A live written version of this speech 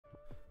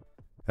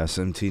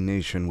SMT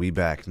Nation, we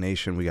back.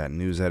 Nation, we got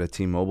news out of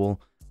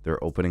T-Mobile.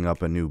 They're opening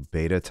up a new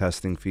beta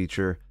testing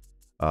feature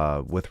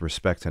with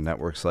respect to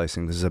network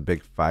slicing. This is a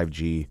big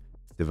 5G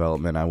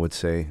development, I would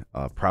say.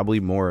 Probably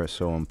more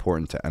so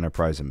important to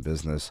enterprise and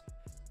business.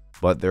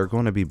 But they're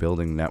going to be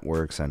building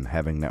networks and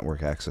having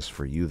network access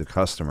for you, the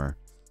customer.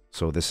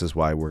 So this is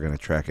why we're going to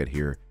track it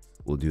here.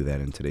 We'll do that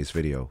in today's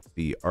video.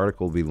 The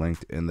article will be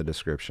linked in the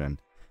description.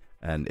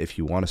 And if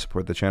you want to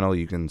support the channel,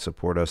 you can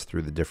support us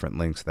through the different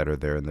links that are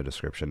there in the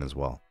description as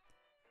well.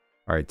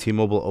 All right,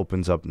 T-Mobile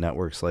opens up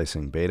network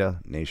slicing beta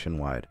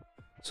nationwide.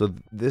 So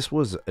this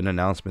was an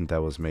announcement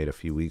that was made a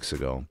few weeks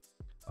ago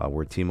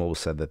where T-Mobile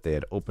said that they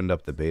had opened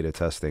up the beta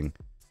testing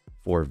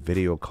for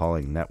video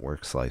calling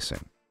network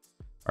slicing.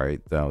 All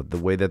right, now the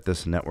way that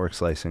this network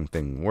slicing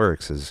thing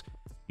works is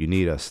you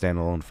need a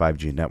standalone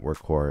 5G network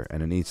core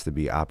and it needs to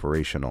be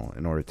operational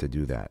in order to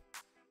do that.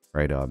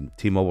 Right,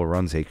 T-Mobile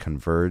runs a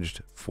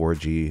converged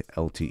 4G,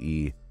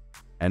 LTE,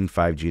 and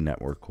 5G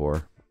network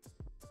core,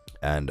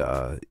 and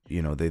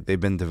they've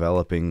been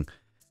developing,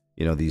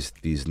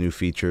 these new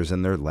features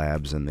in their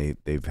labs, and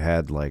they've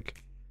had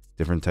like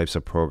different types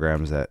of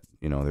programs that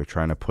they're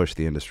trying to push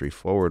the industry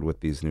forward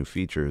with these new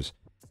features,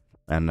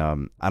 and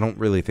I don't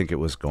really think it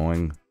was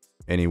going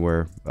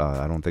anywhere.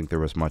 I don't think there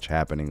was much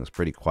happening. It was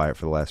pretty quiet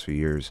for the last few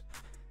years,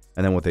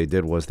 and then what they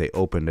did was they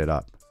opened it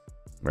up.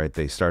 Right,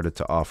 they started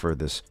to offer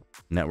this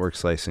network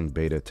slicing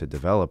beta to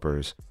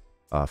developers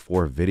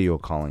for video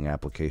calling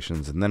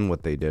applications. And then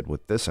what they did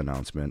with this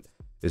announcement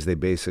is they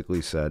basically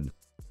said,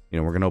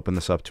 we're going to open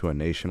this up to a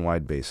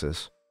nationwide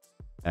basis,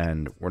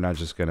 and we're not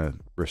just going to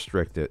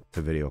restrict it to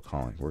video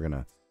calling. We're going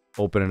to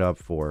open it up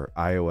for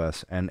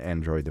iOS and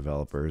Android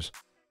developers.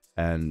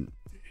 And,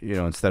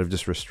 instead of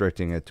just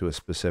restricting it to a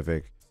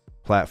specific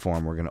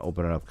platform, we're going to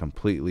open it up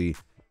completely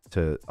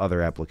to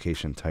other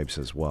application types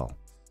as well.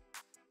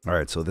 All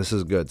right, so this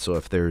is good. So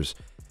if there's,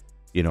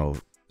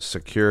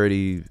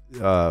 security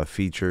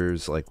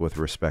features like with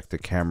respect to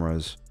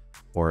cameras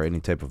or any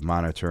type of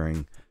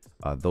monitoring,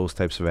 those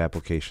types of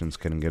applications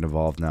can get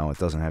involved now. It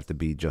doesn't have to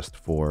be just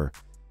for,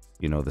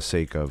 the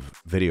sake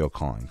of video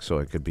calling. So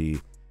it could be,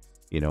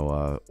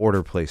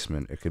 order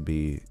placement. It could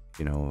be,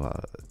 I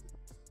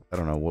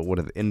don't know, what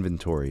are the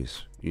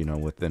inventories,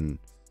 within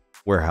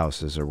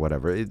warehouses or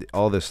whatever.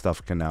 All this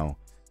stuff can now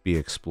be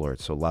explored.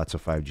 So lots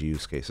of 5G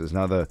use cases.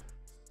 Now, the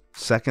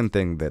second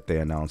thing that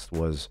they announced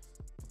was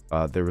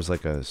there was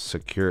like a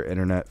secure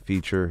internet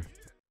feature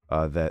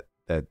that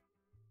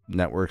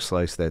network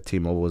slice that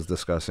T-Mobile was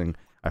discussing.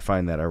 I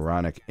find that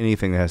ironic.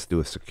 Anything that has to do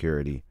with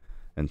security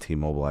and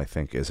T-Mobile, I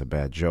think, is a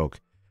bad joke.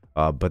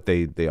 But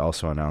they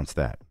also announced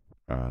that.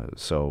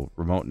 So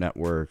remote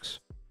networks,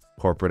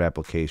 corporate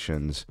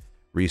applications,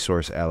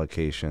 resource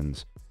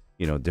allocations,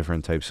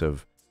 different types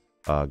of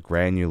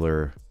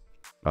granular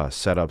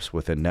setups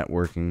within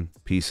networking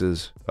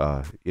pieces,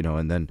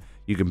 and then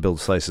you can build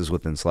slices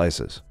within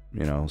slices,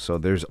 so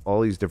there's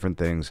all these different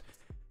things.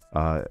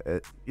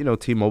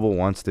 T-Mobile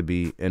wants to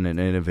be in an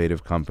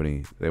innovative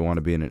company. They want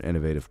to be in an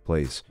innovative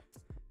place,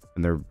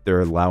 and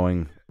they're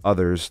allowing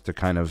others to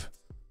kind of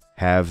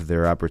have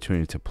their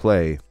opportunity to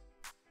play,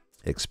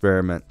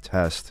 experiment,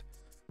 test,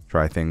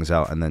 try things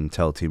out, and then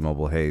tell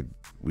T-Mobile, hey,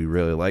 we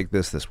really like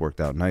this. This worked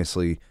out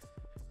nicely.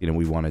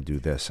 We want to do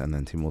this. And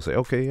then T-Mobile will say,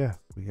 okay,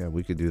 yeah,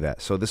 we could do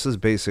that. So this is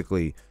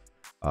basically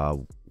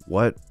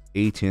what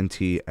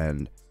AT&T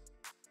and,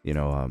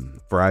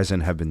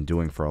 Verizon have been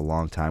doing for a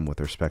long time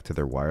with respect to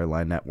their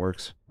wireline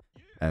networks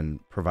and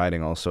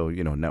providing also,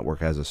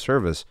 network as a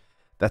service.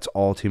 That's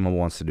all T-Mobile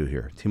wants to do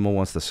here. T-Mobile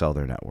wants to sell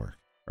their network,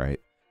 right?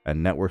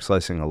 And network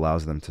slicing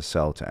allows them to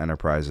sell to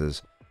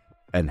enterprises,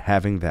 and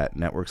having that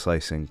network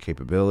slicing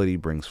capability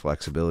brings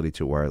flexibility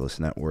to a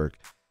wireless network.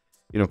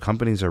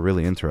 Companies are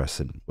really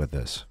interested with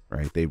this,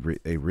 right? They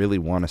really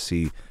want to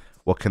see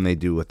what can they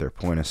do with their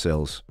point of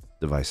sales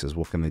devices,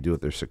 what can they do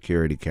with their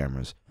security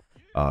cameras,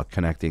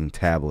 connecting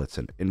tablets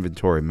and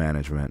inventory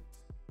management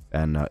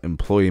and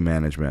employee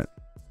management.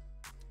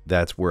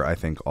 That's where I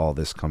think all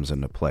this comes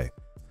into play.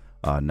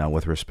 Now,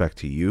 with respect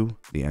to you,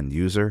 the end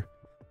user,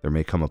 there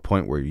may come a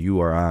point where you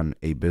are on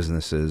a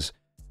business's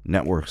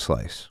network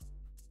slice,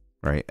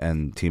 right?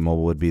 And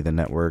T-Mobile would be the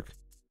network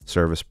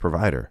service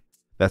provider.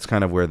 That's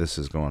kind of where this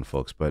is going,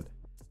 folks. But,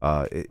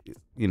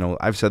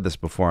 I've said this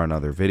before on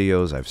other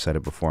videos. I've said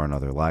it before on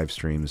other live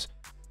streams.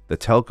 The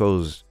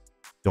telcos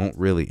don't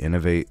really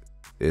innovate.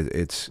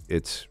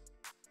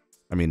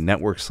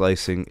 Network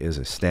slicing is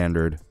a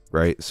standard,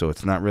 right? So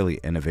it's not really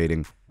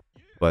innovating,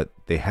 but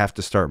they have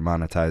to start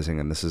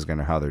monetizing, and this is going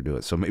to how they do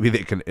it. So maybe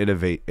they can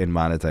innovate in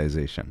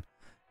monetization.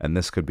 And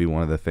this could be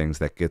one of the things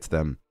that gets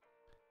them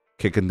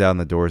kicking down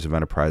the doors of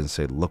enterprise and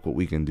say, look what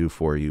we can do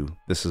for you.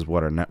 This is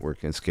what our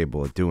network is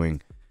capable of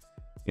doing.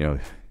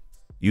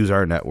 Use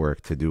our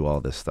network to do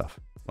all this stuff.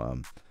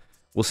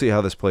 We'll see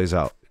how this plays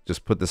out.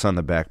 Just put this on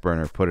the back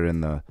burner, put it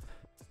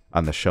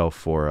on the shelf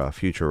for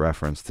future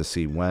reference to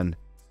see when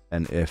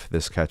and if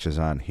this catches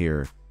on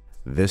here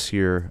this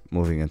year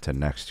moving into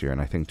next year. And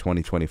I think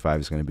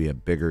 2025 is going to be a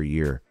bigger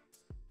year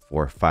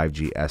for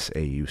 5G SA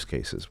use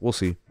cases. We'll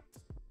see.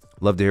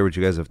 Love to hear what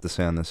you guys have to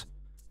say on this.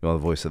 You are the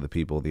voice of the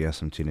people, the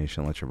SMT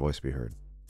Nation. Let your voice be heard.